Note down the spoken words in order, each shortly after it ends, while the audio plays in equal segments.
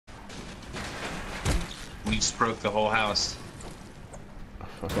We just broke the whole house.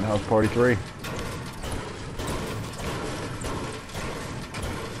 Fucking house party 3.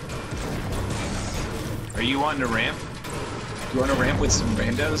 Are you on the ramp? You want to ramp with some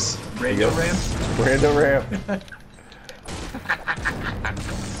randos? Rando ramp? Rando ramp.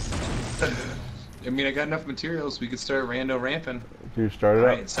 I mean, I got enough materials. We could start rando ramping. You started All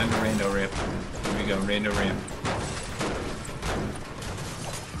up. right, it's time to rando ramp. Here we go, rando ramp.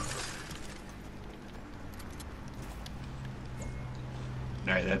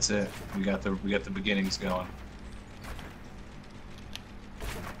 All right, that's it. We got the beginnings going.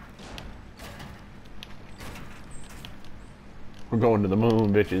 We're going to the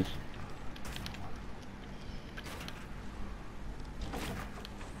moon, bitches.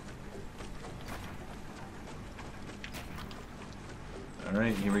 All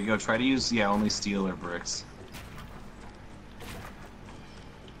right, here we go. Try to use, yeah, only steel or bricks.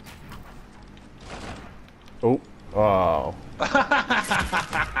 Oh. Oh.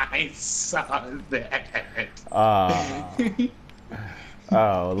 I saw that.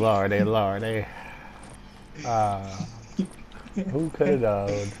 Oh, lordy, lordy. Who could have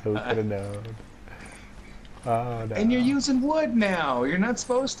known? Who could have known? Oh, no. And you're using wood now. You're not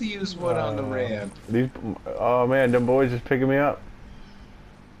supposed to use wood on the ramp. Oh man, them boys just picking me up.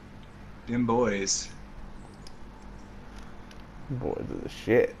 Them boys. Boys are the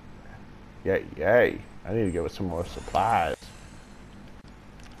shit. Yay, yay. I need to get with some more supplies.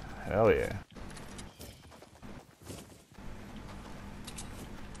 Hell yeah.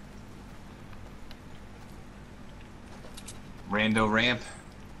 Rando ramp.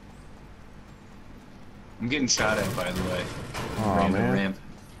 I'm getting shot at, by the way. Oh, Rando man. ramp.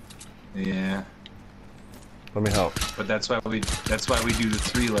 Yeah. Let me help. But that's why we do the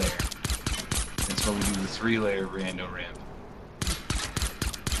 3-layer. That's why we do the 3-layer rando ramp.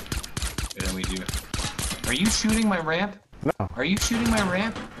 And then we do. Are you shooting my ramp? No. Are you shooting my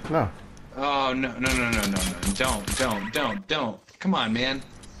ramp? No. Oh no. Don't. Come on, man.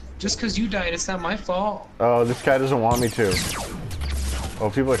 Just because you died, it's not my fault. Oh, this guy doesn't want me to. Oh,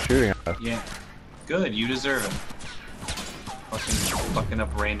 people are shooting at us. Yeah. Good, you deserve it. Fucking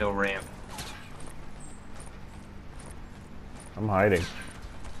up rando ramp. I'm hiding.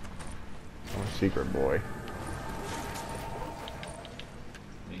 I'm a secret boy.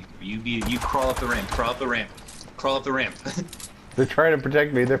 You crawl up the ramp. Crawl up the ramp. Crawl up the ramp. They're trying to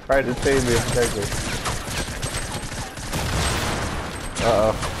protect me. They're trying to save me and protect me.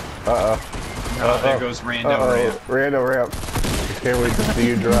 Oh, there goes rando ramp. Rando ramp. I can't wait to see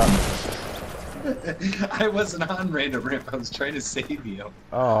you drop. I wasn't on rando ramp. I was trying to save you.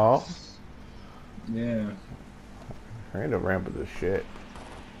 Oh. Yeah. Rando ramp is the shit.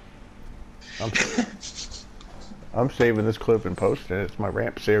 I'm saving this clip and posting it. It's my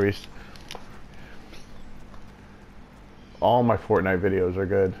ramp series. All my Fortnite videos are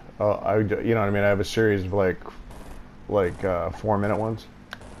good. You know what I mean? I have a series of like 4-minute ones.